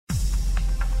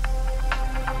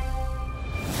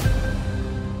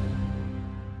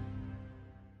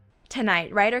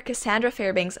Tonight, writer Cassandra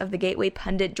Fairbanks of the Gateway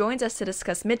Pundit joins us to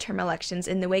discuss midterm elections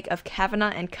in the wake of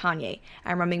Kavanaugh and Kanye.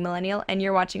 I'm Roaming Millennial, and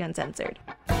you're watching Uncensored.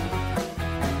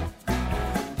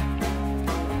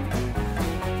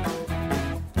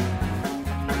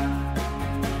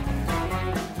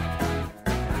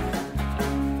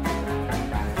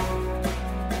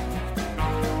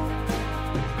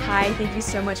 Hi, thank you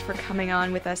so much for coming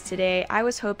on with us today. I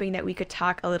was hoping that we could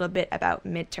talk a little bit about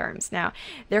midterms. Now,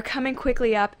 they're coming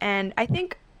quickly up, and I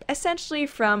think essentially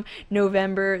from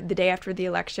November, the day after the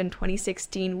election,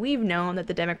 2016, we've known that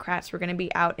the Democrats were going to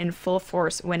be out in full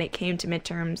force when it came to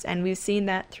midterms, and we've seen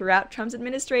that throughout Trump's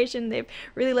administration. They've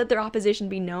really let their opposition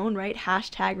be known, right?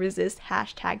 Hashtag resist,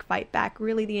 hashtag fight back,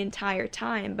 really the entire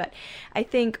time. But I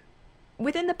think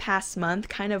within the past month,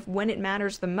 kind of when it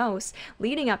matters the most,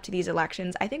 leading up to these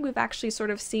elections, I think we've actually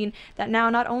sort of seen that now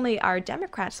not only are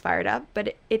Democrats fired up,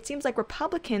 but it seems like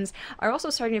Republicans are also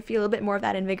starting to feel a bit more of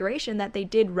that invigoration that they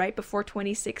did right before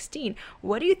 2016.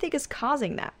 What do you think is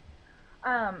causing that?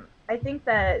 I think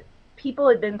that people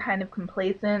had been kind of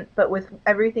complacent, but with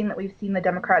everything that we've seen the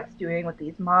Democrats doing with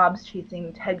these mobs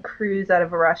chasing Ted Cruz out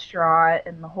of a restaurant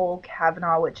and the whole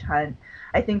Kavanaugh witch hunt,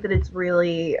 I think that it's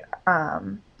really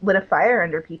lit a fire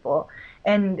under people.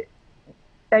 And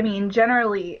I mean,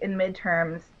 generally in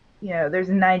midterms, you know, there's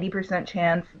a 90%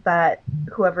 chance that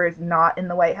whoever is not in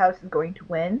the White House is going to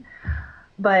win.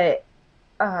 But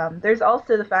there's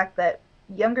also the fact that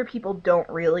younger people don't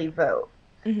really vote.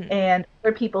 Mm-hmm. And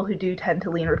other people who do tend to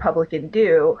lean Republican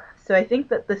do. So I think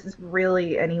that this is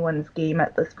really anyone's game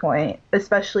at this point,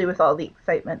 especially with all the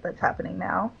excitement that's happening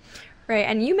now. Right,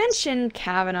 and you mentioned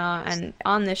Kavanaugh, and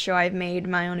on this show I've made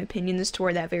my own opinions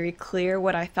toward that very clear,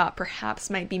 what I thought perhaps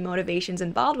might be motivations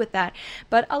involved with that,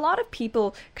 but a lot of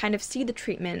people kind of see the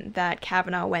treatment that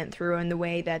Kavanaugh went through and the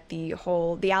way that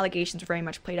the allegations very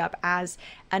much played up as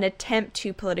an attempt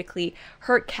to politically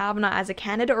hurt Kavanaugh as a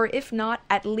candidate, or if not,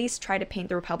 at least try to paint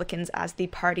the Republicans as the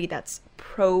party that's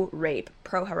pro-rape,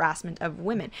 pro-harassment of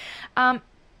women.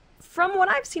 From what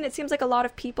I've seen, it seems like a lot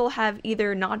of people have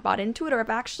either not bought into it or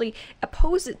have actually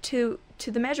opposed it to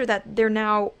the measure that they're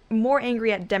now more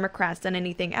angry at Democrats than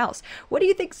anything else. What do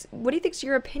you think's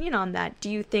your opinion on that?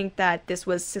 Do you think that this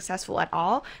was successful at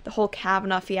all, the whole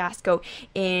Kavanaugh fiasco,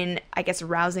 in, I guess,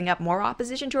 rousing up more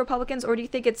opposition to Republicans, or do you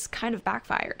think it's kind of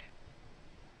backfired?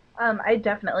 I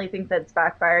definitely think that's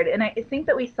backfired, and I think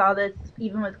that we saw this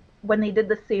even with when they did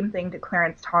the same thing to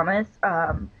Clarence Thomas.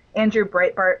 Andrew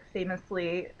Breitbart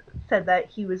famously said that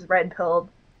he was red-pilled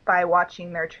by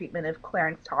watching their treatment of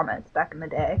Clarence Thomas back in the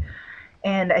day.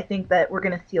 And I think that we're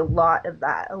going to see a lot of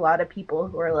that. A lot of people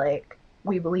who are like,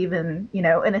 we believe in, you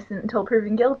know, innocent until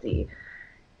proven guilty.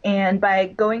 And by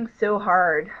going so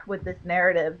hard with this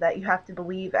narrative that you have to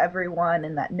believe everyone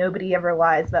and that nobody ever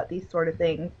lies about these sort of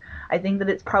things, I think that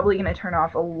it's probably going to turn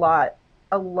off a lot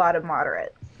of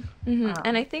moderates. Mm-hmm.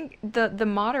 And I think the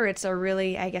moderates are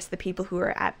really, I guess, the people who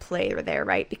are at play there,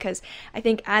 right? Because I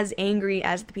think as angry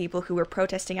as the people who were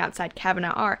protesting outside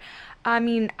Kavanaugh are, I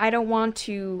mean, I don't want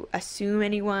to assume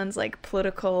anyone's like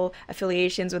political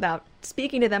affiliations without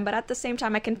speaking to them, but at the same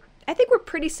time, I think we're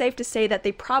pretty safe to say that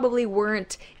they probably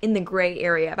weren't in the gray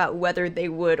area about whether they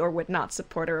would or would not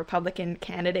support a Republican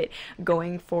candidate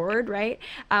going forward, right?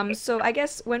 So I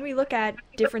guess when we look at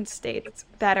different states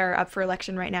that are up for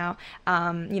election right now,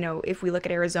 you know, if we look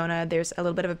at Arizona, there's a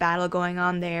little bit of a battle going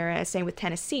on there, same with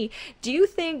Tennessee. Do you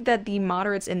think that the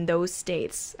moderates in those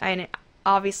states, and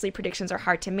obviously predictions are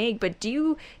hard to make, but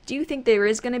do you think there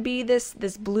is going to be this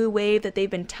blue wave that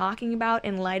they've been talking about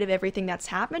in light of everything that's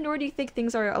happened, or do you think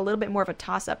things are a little bit more of a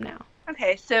toss-up now?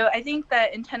 Okay, so I think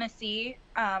that in Tennessee,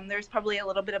 there's probably a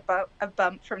little bit of a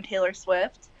bump from Taylor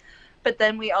Swift, but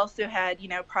then we also had, you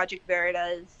know, Project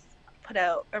Veritas put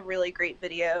out a really great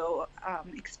video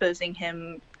exposing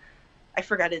him. I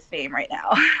forgot his name right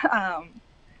now.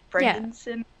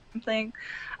 Brandenson. Yeah. Something.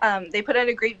 They put out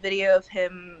a great video of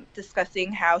him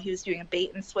discussing how he was doing a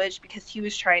bait and switch because he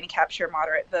was trying to capture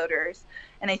moderate voters.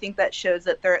 And I think that shows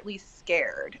that they're at least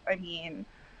scared. I mean,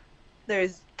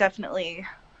 there's definitely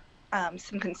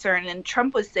some concern. And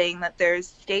Trump was saying that there's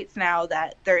states now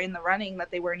that they're in the running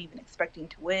that they weren't even expecting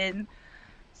to win.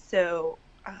 So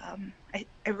I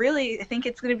think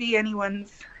it's going to be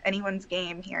anyone's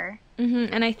game here.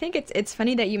 Mm-hmm. And I think it's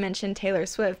funny that you mentioned Taylor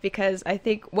Swift, because I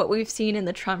think what we've seen in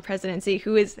the Trump presidency,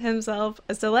 who is himself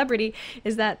a celebrity,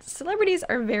 is that celebrities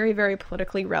are very, very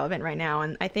politically relevant right now.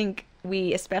 And I think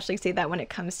we especially see that when it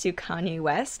comes to Kanye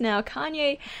West. Now,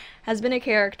 Kanye has been a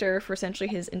character for essentially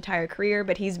his entire career,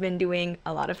 but he's been doing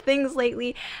a lot of things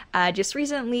lately. Just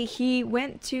recently, he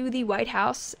went to the White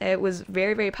House. It was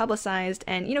very, very publicized,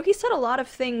 and he said a lot of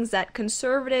things that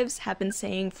conservatives have been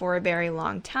saying for a very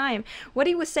long time. What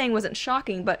he was saying wasn't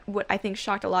shocking, but what I think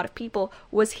shocked a lot of people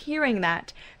was hearing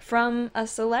that from a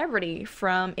celebrity,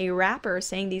 from a rapper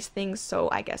saying these things so,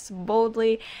 I guess,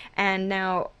 boldly. And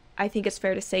now I think it's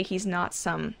fair to say he's not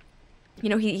some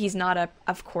he's not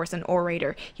of course, an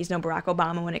orator. He's no Barack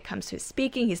Obama when it comes to his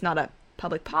speaking. He's not a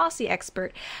public policy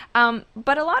expert.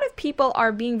 But a lot of people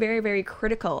are being very, very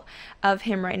critical of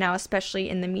him right now, especially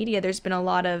in the media. There's been a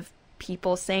lot of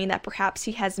people saying that perhaps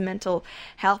he has mental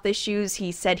health issues.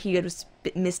 He said he was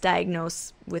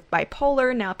misdiagnosed with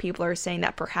bipolar. Now people are saying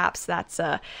that perhaps that's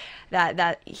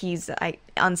that he's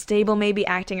unstable, maybe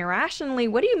acting irrationally.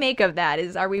 What do you make of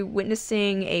that? Are we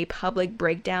witnessing a public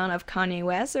breakdown of Kanye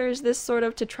West, or is this sort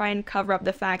of to try and cover up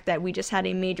the fact that we just had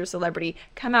a major celebrity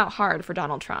come out hard for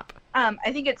Donald Trump?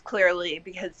 I think it's clearly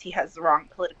because he has the wrong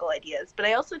political ideas, but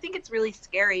I also think it's really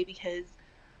scary because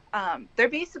they're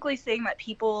basically saying that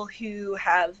people who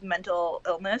have mental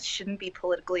illness shouldn't be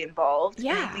politically involved.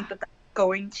 Yeah. And I think that that's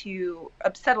going to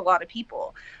upset a lot of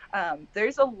people.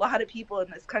 There's a lot of people in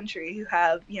this country who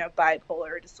have,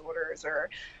 bipolar disorders or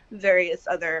various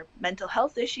other mental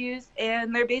health issues,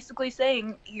 and they're basically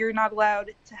saying you're not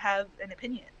allowed to have an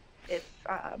opinion.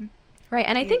 Right,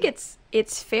 and I think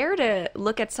it's fair to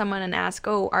look at someone and ask,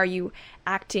 oh, are you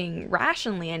acting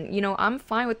rationally? And, I'm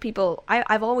fine with people.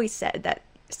 I've always said that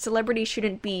celebrities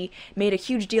shouldn't be made a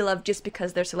huge deal of just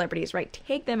because they're celebrities, right?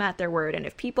 Take them at their word. And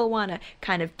if people want to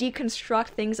kind of deconstruct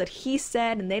things that he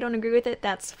said and they don't agree with it,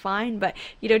 that's fine. But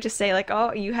you don't just say like,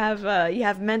 oh, you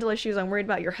have mental issues, I'm worried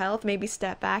about your health, maybe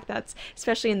step back. That's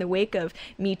especially in the wake of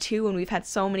Me Too, when we've had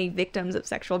so many victims of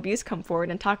sexual abuse come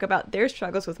forward and talk about their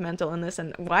struggles with mental illness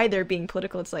and why they're being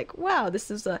political. It's like, wow,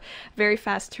 this is a very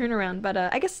fast turnaround. But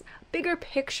I guess bigger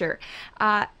picture,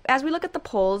 as we look at the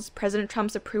polls, President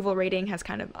Trump's approval rating has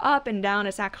kind of up and down.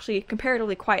 It's actually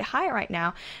comparatively quite high right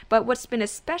now. But what's been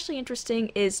especially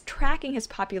interesting is tracking his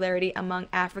popularity among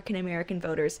African American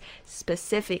voters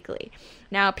specifically.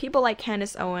 Now, people like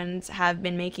Candace Owens have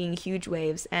been making huge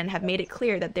waves and have made it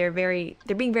clear that they're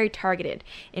being very targeted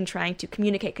in trying to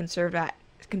communicate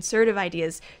conservative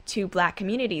ideas to Black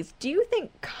communities. Do you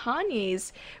think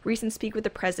Kanye's recent speak with the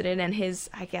president and his,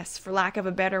 I guess, for lack of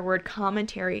a better word,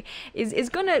 commentary is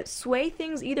going to sway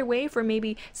things either way for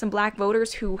maybe some Black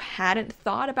voters who hadn't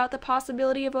thought about the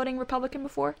possibility of voting Republican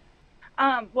before?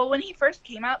 Well, when he first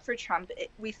came out for Trump,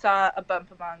 we saw a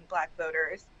bump among Black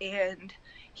voters, and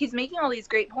he's making all these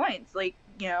great points. Like,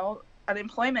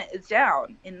 unemployment is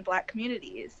down in Black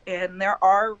communities, and there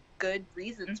are good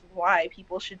reasons why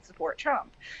people should support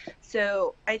Trump.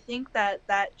 So I think that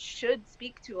should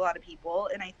speak to a lot of people,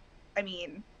 and I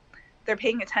mean, they're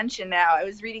paying attention now. I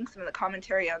was reading some of the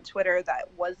commentary on Twitter that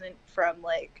wasn't from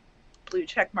like blue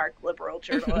checkmark liberal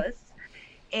journalists,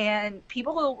 and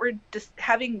people were just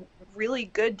having really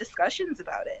good discussions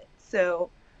about it. So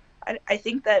I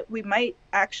think that we might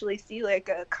actually see like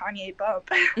a Kanye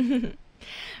bump.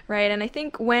 Right, and I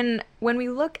think when we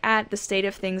look at the state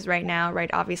of things right now, right,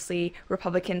 obviously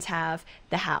Republicans have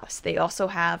the House, they also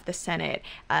have the Senate,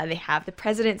 they have the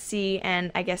presidency,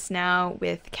 and I guess now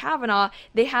with Kavanaugh,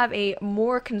 they have a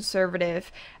more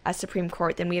conservative Supreme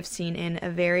Court than we have seen in a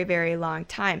very, very long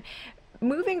time.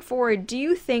 Moving forward, do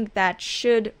you think that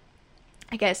should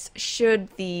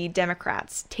the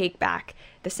Democrats take back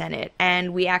the Senate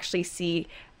and we actually see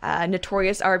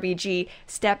Notorious RBG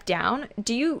step down,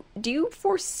 do you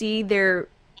foresee them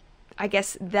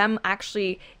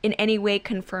actually in any way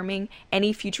confirming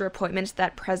any future appointments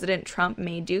that President Trump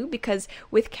may do? Because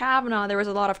with Kavanaugh, there was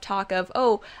a lot of talk of,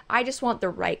 oh, I just want the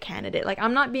right candidate. Like,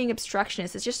 I'm not being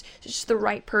obstructionist. It's just the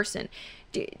right person.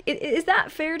 Is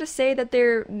that fair to say that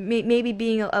they're maybe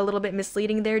being a little bit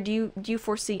misleading there? Do you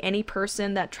foresee any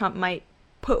person that Trump might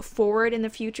put forward in the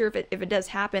future, if it does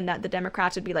happen, that the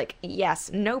Democrats would be like,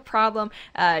 yes, no problem,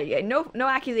 no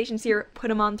accusations here, put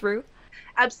him on through?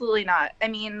 Absolutely not. I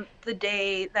mean, the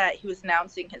day that he was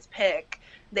announcing his pick,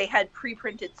 they had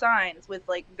pre-printed signs with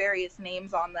like various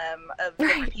names on them of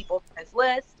different people from his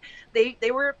list.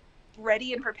 They were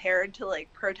ready and prepared to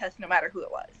like protest no matter who it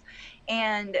was.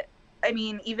 And I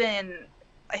mean, even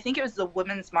I think it was the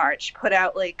Women's March put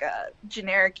out like a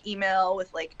generic email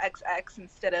with like XX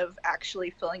instead of actually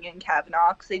filling in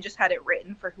Kavanaugh, because they just had it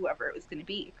written for whoever it was going to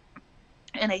be.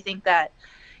 And I think that,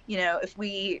 if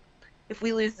we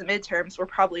lose the midterms, we're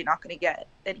probably not going to get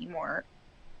any more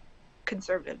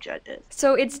conservative judges.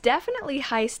 So it's definitely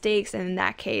high stakes in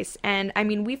that case. And I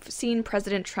mean, we've seen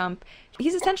President Trump,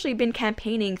 he's essentially been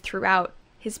campaigning throughout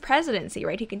his presidency,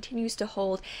 right? He continues to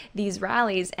hold these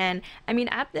rallies. And I mean,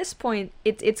 at this point,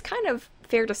 it's kind of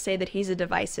fair to say that he's a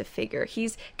divisive figure.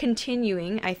 He's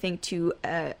continuing, I think, to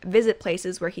visit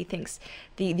places where he thinks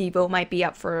the vote might be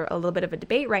up for a little bit of a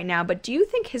debate right now. But do you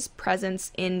think his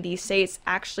presence in these states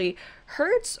actually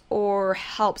hurts or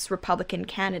helps Republican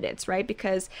candidates, right?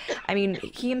 Because, I mean,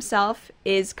 he himself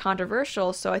is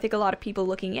controversial. So I think a lot of people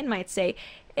looking in might say,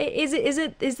 is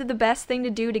it the best thing to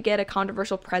do to get a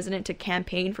controversial president to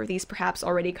campaign for these perhaps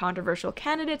already controversial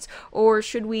candidates? Or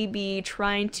should we be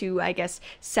trying to, I guess,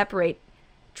 separate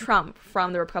Trump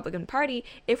from the Republican Party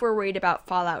if we're worried about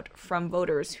fallout from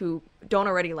voters who don't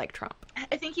already like Trump?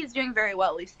 I think he's doing very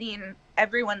well. We've seen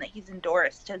everyone that he's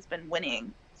endorsed has been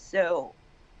winning. So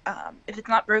if it's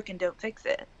not broken, don't fix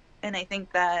it. And I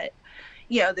think that,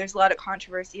 there's a lot of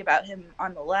controversy about him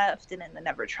on the left and in the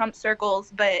Never Trump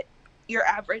circles, but your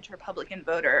average Republican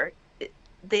voter,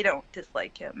 they don't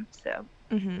dislike him. So.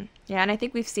 Mm-hmm. Yeah, and I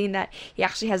think we've seen that he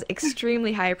actually has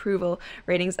extremely high approval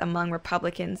ratings among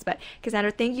Republicans. But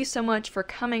Cassandra, thank you so much for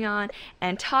coming on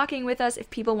and talking with us. If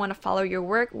people want to follow your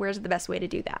work, where's the best way to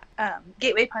do that?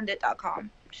 Gatewaypundit.com.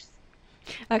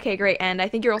 Okay, great. And I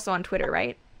think you're also on Twitter,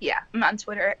 right? Yeah, I'm on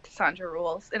Twitter at Cassandra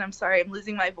Rules, and I'm sorry I'm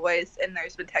losing my voice, and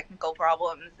there's been technical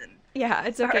problems. And yeah,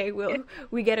 it's okay.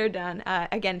 We get her done.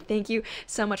 Again, thank you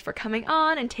so much for coming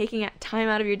on and taking time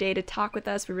out of your day to talk with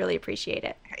us. We really appreciate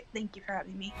it. All right, thank you for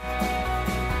having me.